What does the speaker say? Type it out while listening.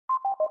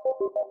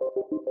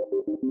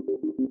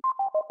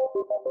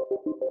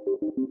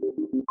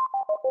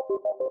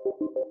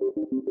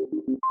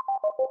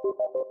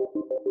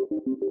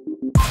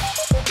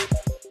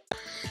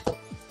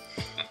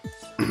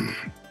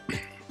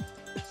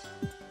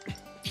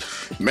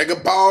Mega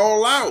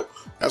ball out.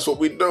 That's what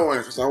we doing,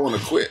 because I want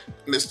to quit.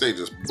 This stage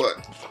is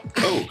butt.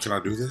 Oh, can I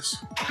do this?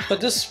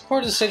 But this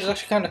part of the stage is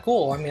actually kind of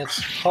cool. I mean,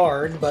 it's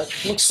hard, but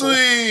it looks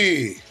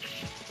See!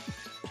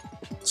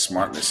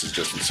 Smartness is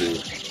just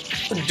ensued.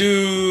 cool.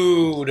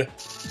 Dude!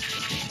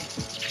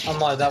 I'm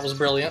like, that was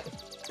brilliant.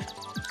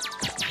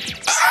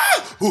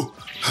 Ah!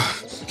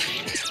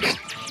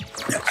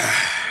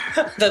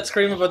 That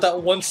scream about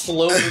that one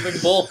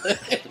slow-moving bullet.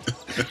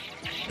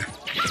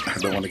 I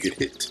don't want to get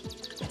hit.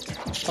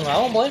 I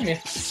don't blame you.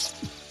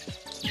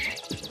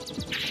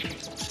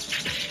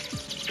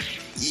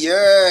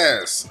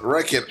 Yes!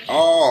 Wreck it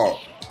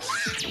all!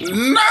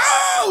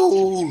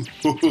 No!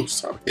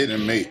 Stop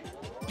hitting me.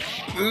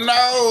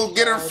 No!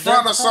 Get in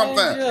front of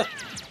something!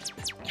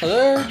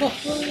 They're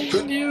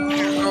behind you!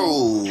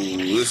 No!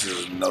 This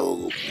is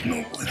no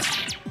bueno.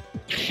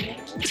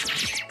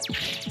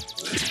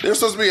 There's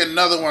supposed to be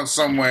another one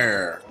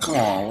somewhere. Come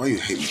on, why you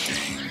hate me,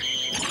 thing?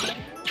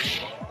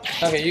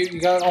 Okay, you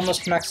got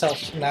almost max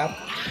health now.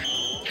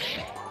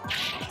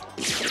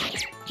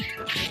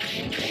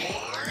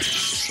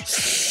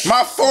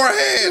 My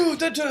forehead! Dude,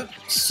 that took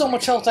so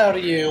much health out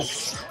of you.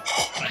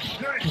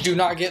 Do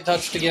not get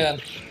touched again.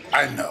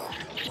 I know.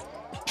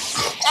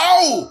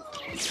 Oh!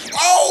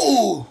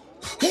 Oh!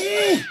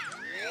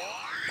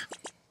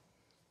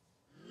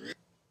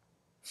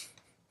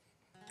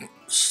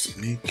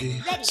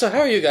 Sneaky. So how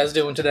are you guys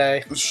doing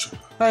today?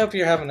 I hope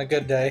you're having a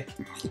good day.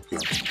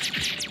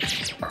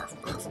 I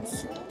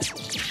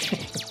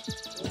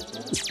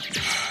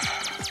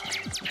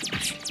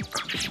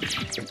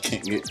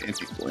can't get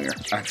anywhere.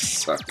 I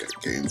suck at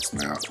games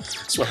now.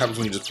 That's what happens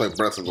when you just play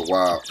Breath of the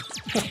Wild.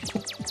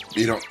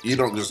 You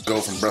don't just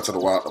go from Breath of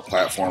the Wild to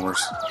platformers.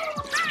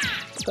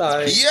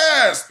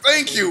 Yes!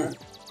 Thank you!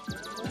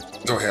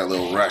 Go ahead,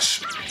 little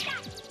Rush.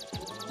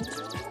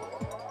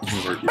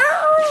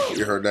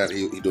 You heard that?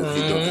 He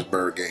doing his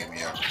bird game,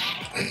 yeah.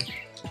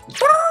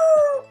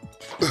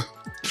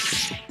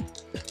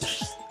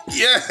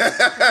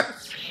 Yeah!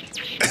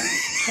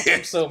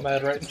 I'm so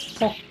mad right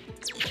now.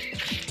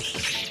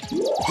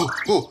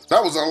 Ooh,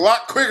 that was a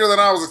lot quicker than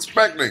I was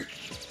expecting.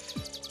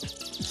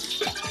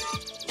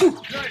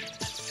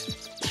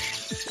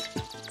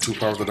 Two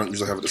powers that don't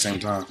usually have at the same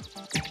time.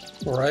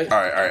 Right.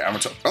 Alright, I'm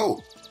gonna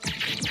oh!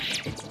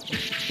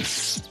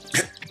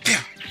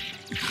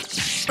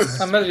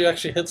 I bet you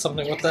actually hit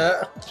something with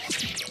that.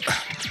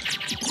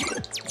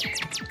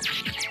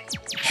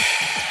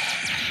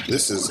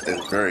 This is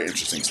a very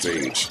interesting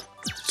stage,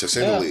 to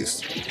say the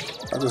least.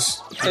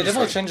 They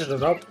definitely changed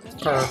it up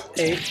for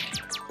 8.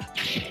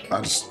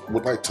 I just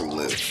would like to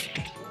live,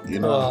 you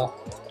know? Well,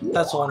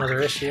 that's one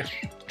other issue.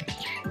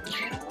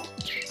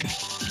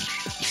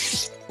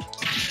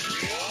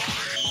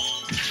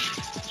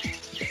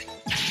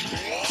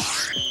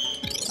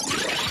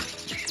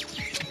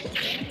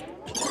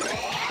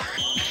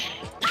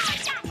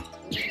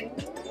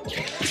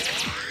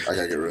 I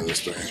gotta get rid of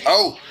this thing.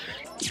 Oh!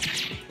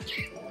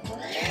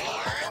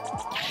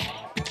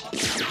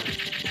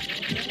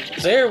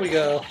 There we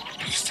go.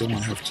 I still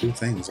want to have 2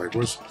 things. Like,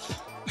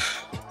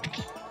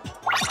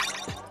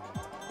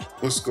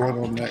 what's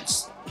going on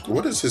next?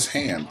 What is his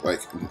hand?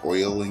 Like an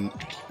oiling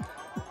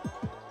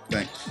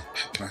thing?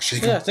 Can I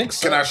shake him? Yeah, I think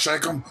so. Can I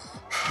shake him?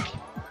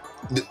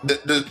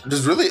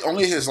 Does really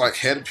only his like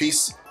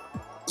headpiece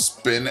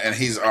spin and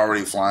he's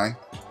already flying?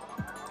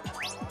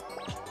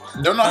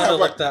 Don't I have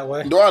like that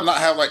way? Do I not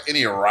have like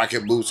any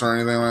rocket boots or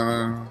anything like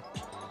that?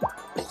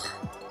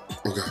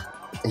 Okay.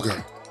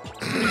 Okay.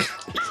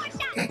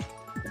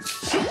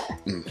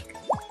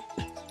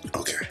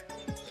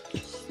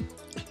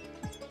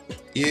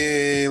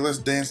 Yay, let's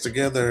dance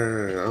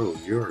together. Oh,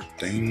 you're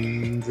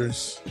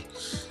dangerous.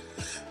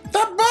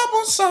 That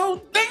bubble's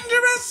so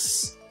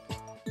dangerous.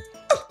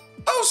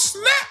 Oh,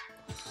 snap.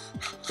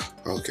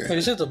 Okay. Wait,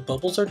 you said the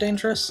bubbles are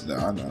dangerous? No,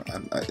 I know.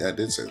 I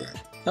did say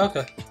that.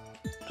 Okay.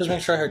 Just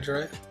make sure I heard you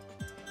right.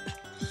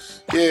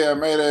 Yeah, I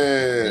made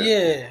it.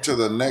 Yeah. To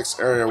the next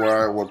area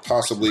where I would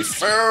possibly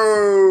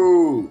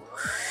fall.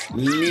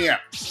 Yeah.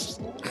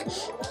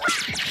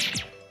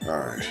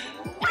 Alright.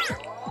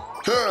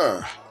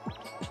 Huh.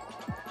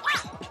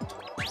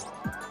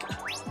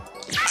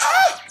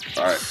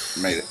 Alright,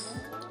 made it.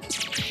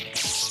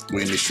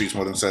 We in these streets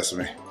more than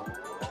Sesame.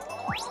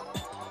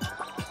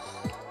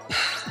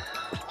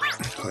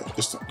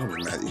 Just don't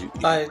be mad.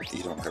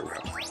 You don't have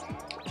rap.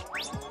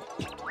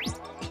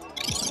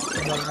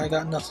 I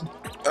got nothing.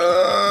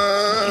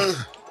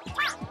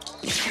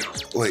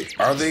 Wait,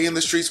 are they in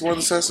the streets more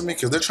than Sesame?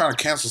 Because they're trying to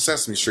cancel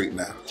Sesame Street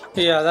now.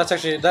 Yeah, that's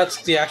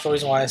the actual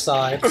reason why I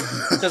sighed.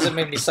 Because it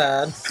made me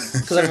sad.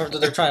 Because I remember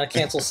they're trying to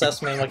cancel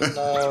Sesame. I'm like,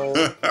 no.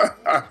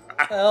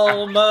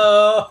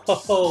 Elmo!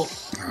 Oh,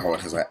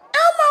 and he's like,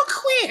 Elmo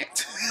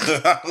quit!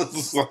 I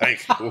was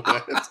like,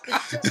 what?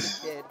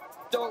 Kid,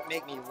 don't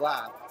make me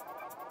laugh.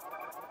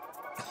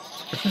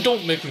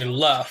 Don't make me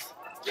laugh.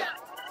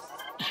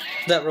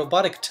 That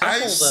robotic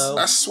tackle, though.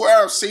 I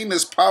swear I've seen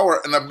this power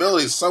and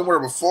ability somewhere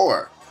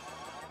before.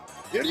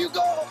 Here you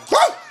go.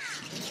 Whoa!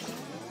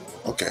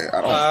 Okay, I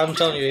don't. I'm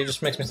telling you, it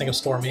just makes me think of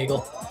Storm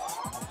Eagle.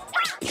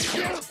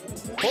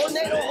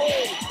 Tornado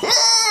hold.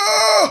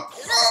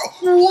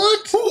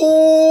 What?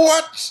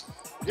 What?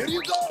 Here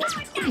you go.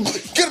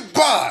 Get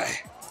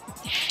by!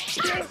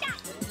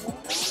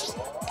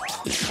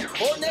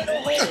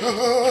 Tornado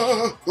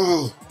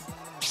hold.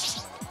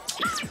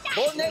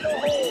 Tornado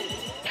hold.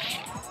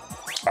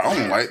 I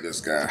don't like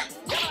this guy.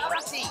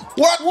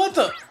 What? What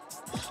the?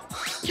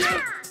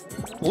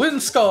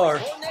 Wind Scar.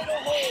 Tornado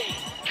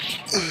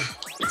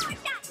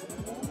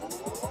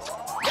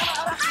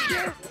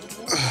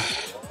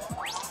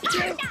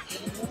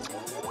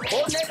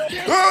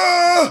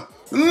hold.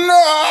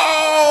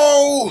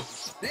 No!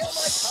 Feel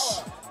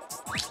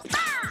my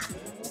power.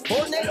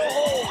 Tornado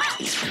hold.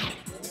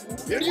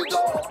 Here you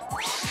go.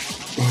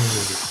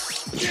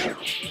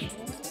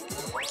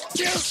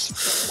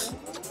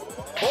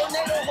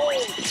 Tornado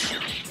hold.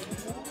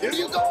 Here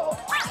you go.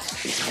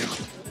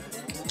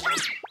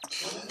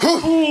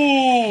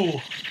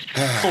 Ooh,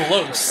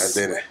 close. I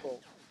did it.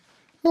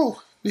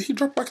 Oh, did he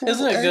drop back?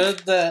 Isn't it good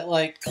that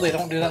like they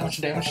don't do that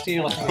much damage to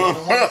you? Like,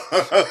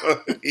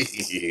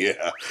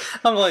 yeah.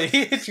 I'm like,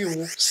 he hit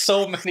you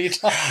so many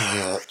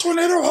times.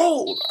 Tornado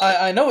hold.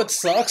 I know it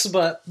sucks,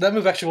 but that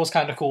move actually was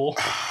kind of cool.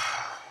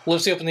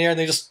 Lifts you up in the air and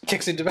then just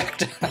kicks you back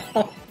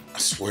down. I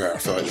swear, I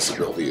feel like this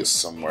ability is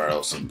somewhere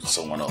else and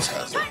someone else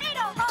has it.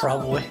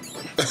 Probably.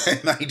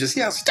 And now he just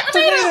yells,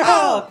 Tornado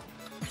Hawk!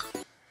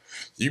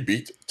 You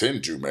beat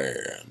Tenju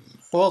Man.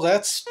 Well,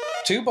 that's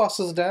 2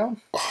 bosses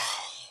down.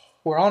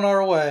 We're on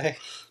our way.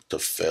 The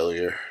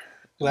failure.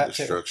 That and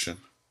destruction.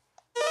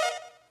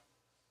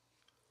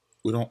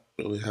 We don't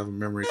really have a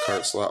memory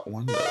card slot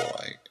 1 though,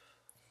 like.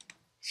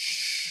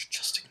 Shh,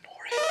 just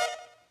ignore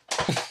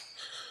it.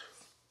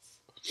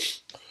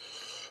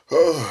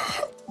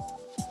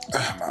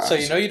 So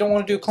you know you don't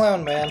want to do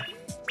Clown Man.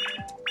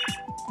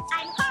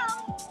 I'm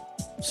home.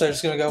 So you're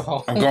just gonna go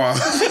home. I'm going.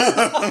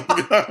 I'm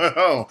going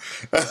home.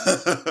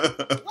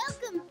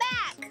 Welcome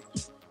back.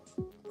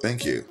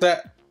 Thank you.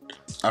 That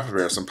I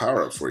prepared some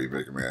power-ups for you,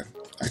 Mega Man.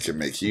 I can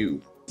make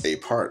you a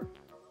part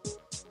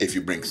if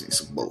you bring me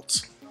some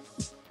bolts.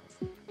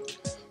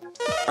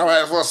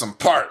 Alright, for some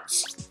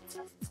parts.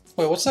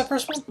 Wait, what's that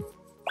first one?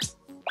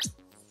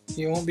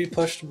 You won't be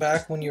pushed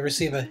back when you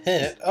receive a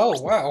hit. Oh,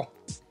 wow.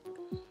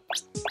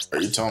 Are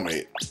you telling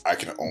me I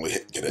can only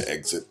get an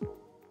exit?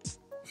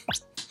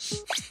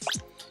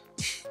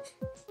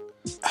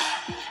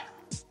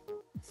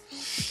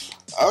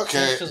 Okay.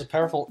 This is a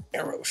powerful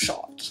arrow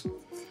shot.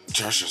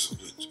 Josh is...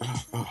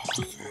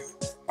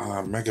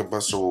 okay. Mega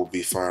Buster will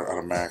be fired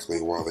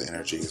automatically while the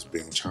energy is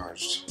being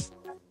charged.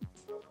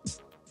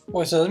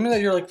 Wait, so does that mean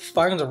that you're like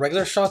firing the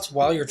regular shots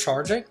while you're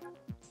charging?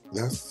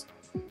 That's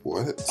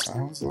what it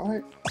sounds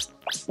like.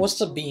 What's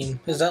the beam?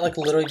 Is that like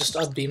literally just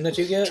a beam that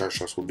you get? Charge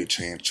shots will be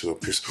changed to a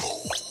pierce.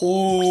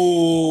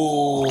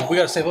 Ooh, we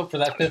gotta save up for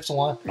that 5th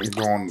one. I'm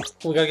going.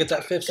 We gotta get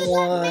that 5th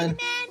one.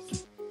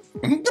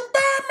 Goodbye,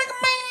 Mega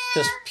Man.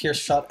 Just pierce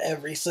shot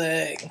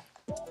everything.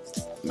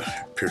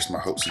 Pierce my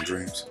hopes and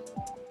dreams.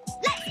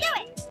 Let's do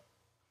it.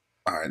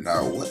 Alright,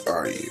 now what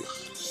are you?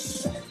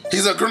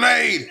 He's a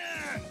grenade!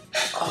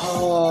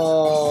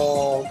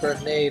 Oh,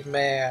 Grenade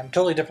Man.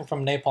 Totally different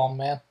from Napalm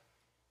Man.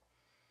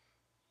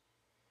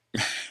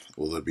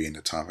 Will there be an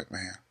Atomic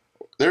Man?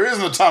 There is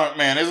an Atomic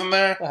Man, isn't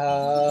there?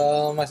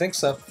 I think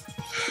so.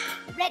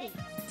 Ready.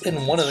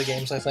 In one of the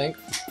games, I think.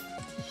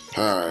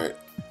 Alright.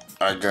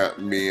 I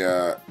got me,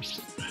 Tornado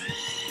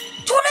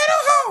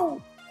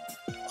Hole!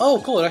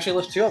 Oh, cool. It actually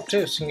lifts you up,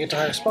 too, so you can get to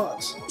higher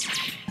spots.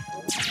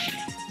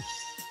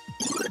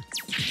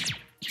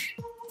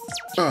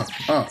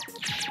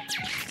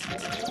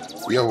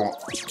 You won't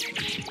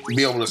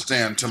be able to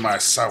stand to my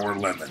sour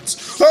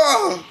lemons.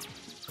 Ah!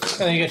 And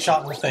then you get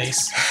shot in the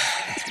face.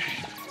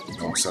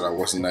 No one said I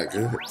wasn't that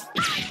good.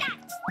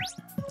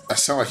 I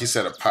sound like he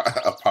said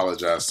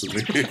apologize to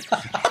me.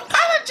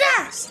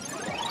 Apologize!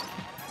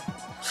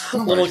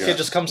 Oh Little kid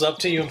just comes up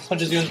to you and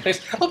punches you in the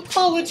face.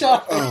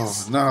 Apologize!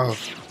 Oh, no.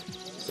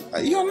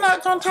 You're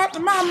not gonna talk to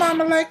my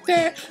mama like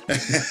that.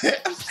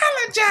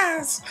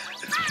 Apologize!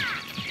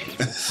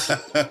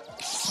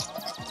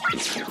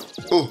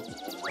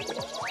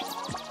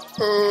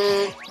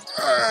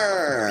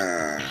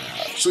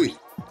 Sweet.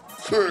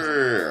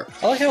 I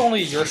like how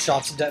only your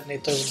shots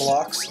detonate those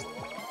blocks.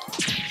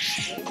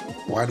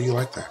 Why do you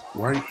like that?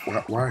 Why?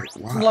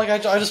 Like, I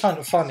just find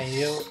it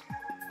funny.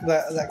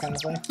 That kind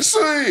of thing.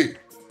 See!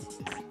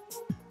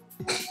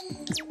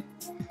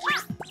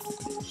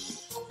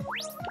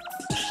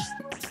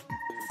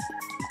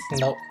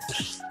 Nope.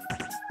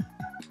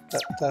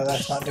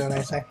 That's not doing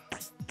anything.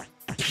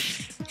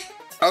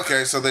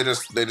 Okay, so they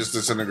just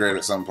disintegrate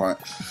at some point.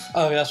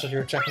 Oh, yeah, that's what you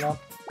were checking on.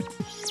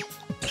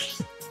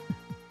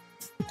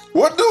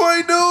 What do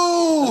I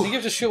I think do? you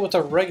have to shoot with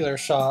a regular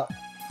shot.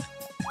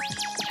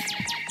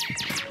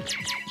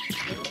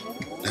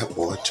 That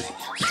boy genius.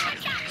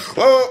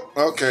 Oh,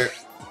 okay.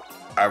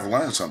 I've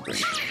learned something.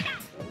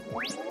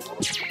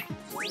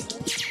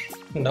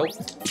 Nope.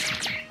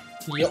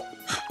 Yup.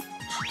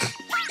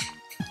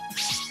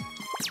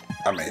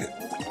 I made it.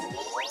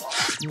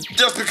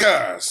 Just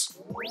because.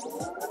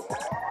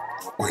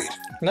 Wait.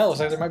 No,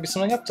 looks like there might be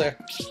something up there.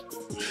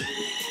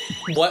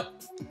 What?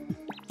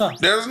 Huh.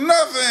 There's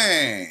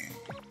nothing.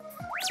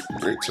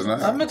 Great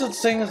tonight. I meant the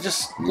thing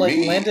just like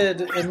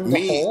landed in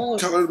the hole.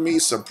 Colored me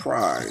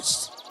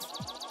surprised.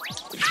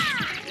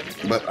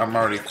 But I'm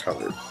already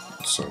colored,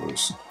 so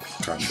it's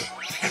kind of.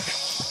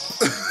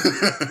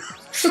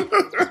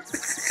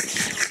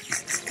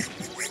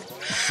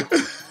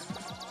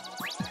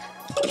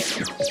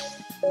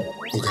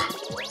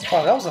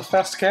 Wow, that was a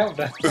fast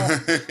countdown.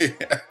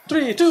 Yeah.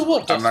 3, 2,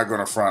 1. I'm not going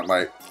to front,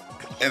 like,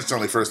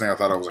 instantly, first thing I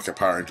thought of was like a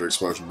Power Ranger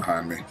explosion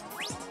behind me.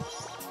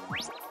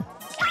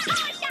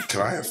 Could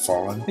I have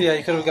fallen? Yeah,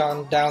 you could have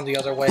gone down the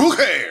other way. Who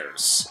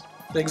cares?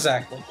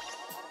 Exactly.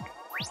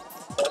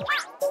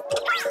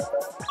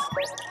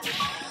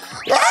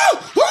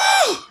 Oh!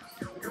 Oh!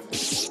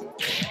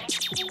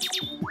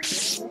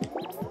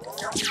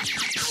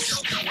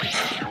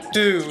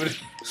 Dude.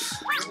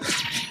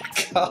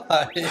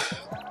 God.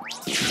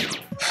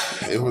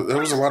 There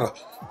was a lot of...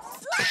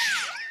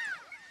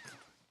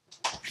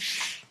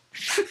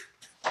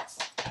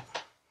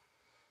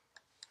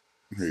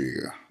 Here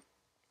you go.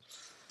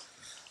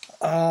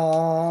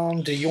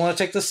 Do you want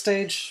to take this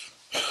stage?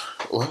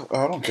 Well,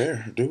 I don't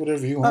care. Do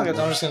whatever you want. Okay,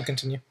 then I'm just going to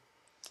continue.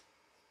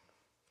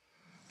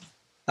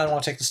 I don't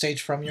want to take the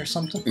stage from you or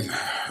something.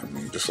 I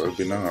mean, just let it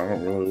be known, I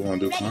don't really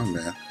want to do Clown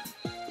Man.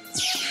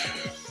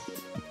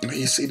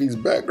 You see these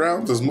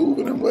backgrounds that's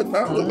moving and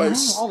whatnot. Look like,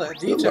 all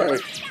that look detail.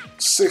 like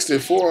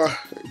 64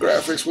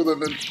 graphics with a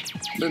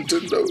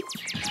Nintendo.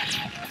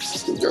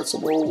 We got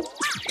some old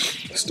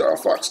Star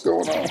Fox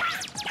going on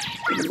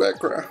in the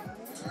background.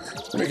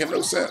 Making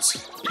no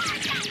sense.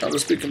 I'm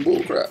just speaking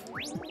bullcrap.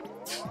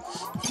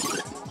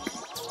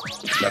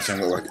 That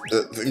thing look like,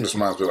 that thing just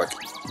reminds me of like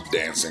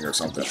dancing or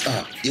something.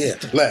 Yeah,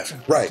 left,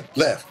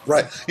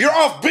 right. You're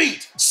off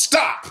beat!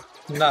 Stop!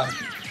 No.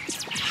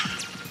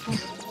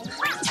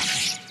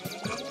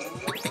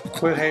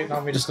 Quit hating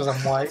on me just because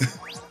I'm white.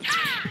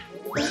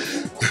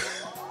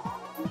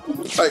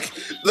 Like,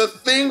 the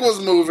thing was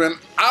moving,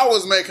 I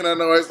was making a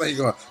noise, and you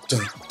going,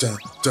 dun, dun,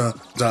 dun,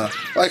 dun.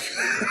 Like,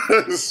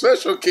 a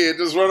special kid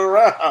just running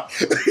around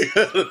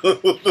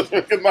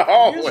in the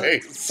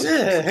hallways.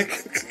 Sick.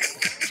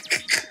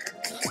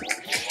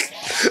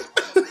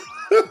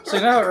 So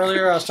you know how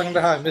earlier I was talking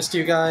about how I missed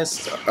you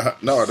guys?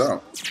 No, I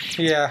don't.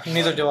 Yeah,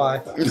 neither do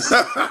I.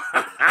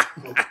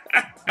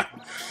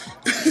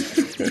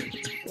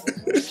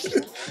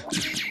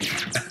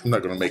 I'm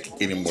not gonna make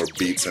any more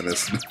beats in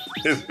this thing.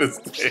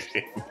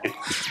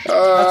 That's a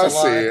lie.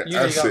 see it. You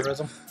know you got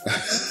rhythm.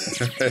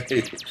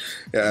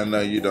 Yeah, I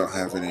know you don't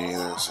have any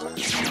either. So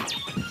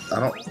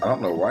I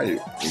don't know why you're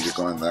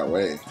going that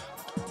way.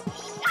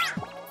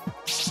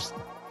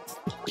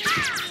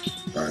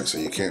 All right, so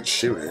you can't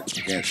shoot it.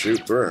 You can't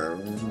shoot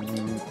through.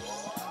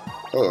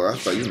 Oh, I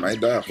thought you might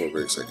die for a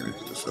brief second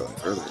if you just fell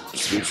further.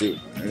 Just keep shooting.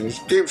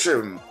 Just keep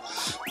shooting.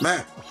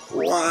 Man,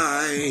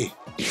 why?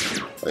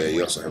 Oh yeah,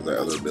 you also have that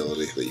other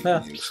ability that you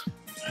can use.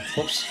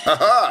 Whoops.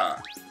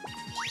 Haha!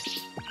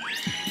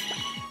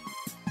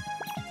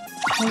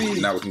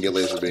 Now we can get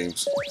laser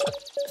beams.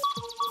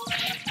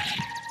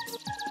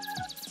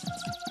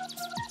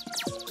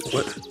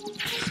 What?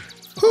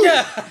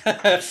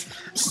 Yes!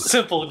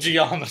 Simple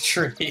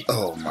geometry.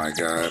 Oh my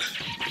god.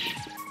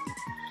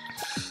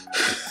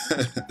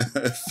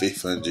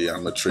 FIFA and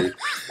geometry.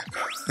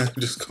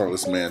 Just call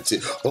this man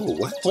T. Oh,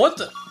 what? What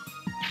the?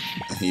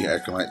 He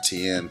acting like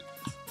TN.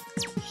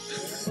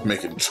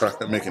 Making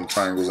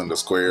triangles into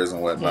squares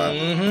and whatnot.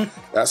 Mm-hmm.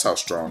 That's how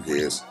strong he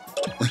is.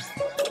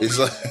 He's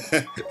like,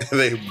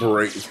 they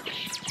break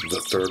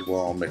the third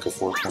wall, make a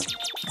fourth one.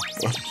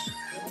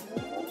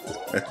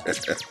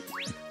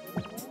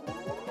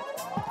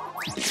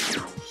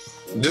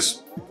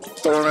 Just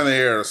throw him in the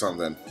air or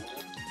something.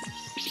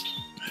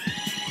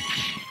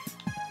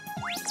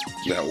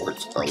 That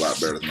worked a lot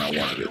better than I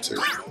wanted it to.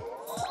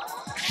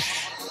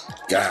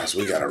 Guys,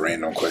 we got a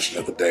random question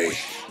of the day.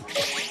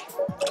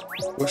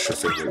 What's your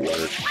favorite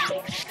word?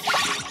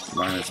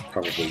 Mine is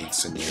probably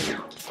insinuated.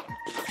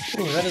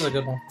 Ooh, that is a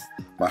good one.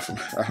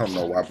 I don't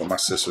know why, but my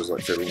sister's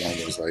like favorite one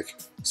was like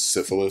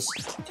syphilis.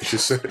 She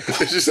said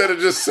it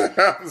just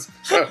sounds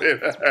funny.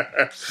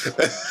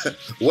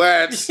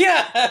 What?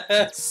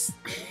 Yes!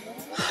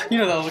 You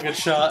know that was a good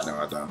shot. No,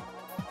 I don't.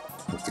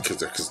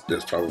 Because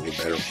there's probably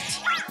better ones.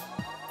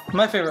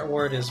 My favorite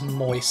word is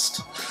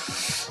moist.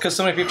 Because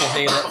so many people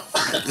hate it.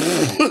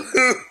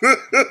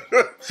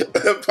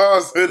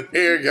 Pause it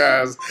here,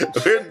 guys.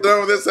 We're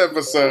done with this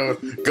episode.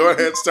 Go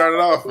ahead and start it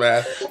off,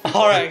 man.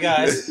 Alright,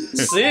 guys.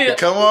 See ya.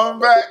 Come on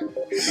back.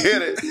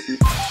 Hit it.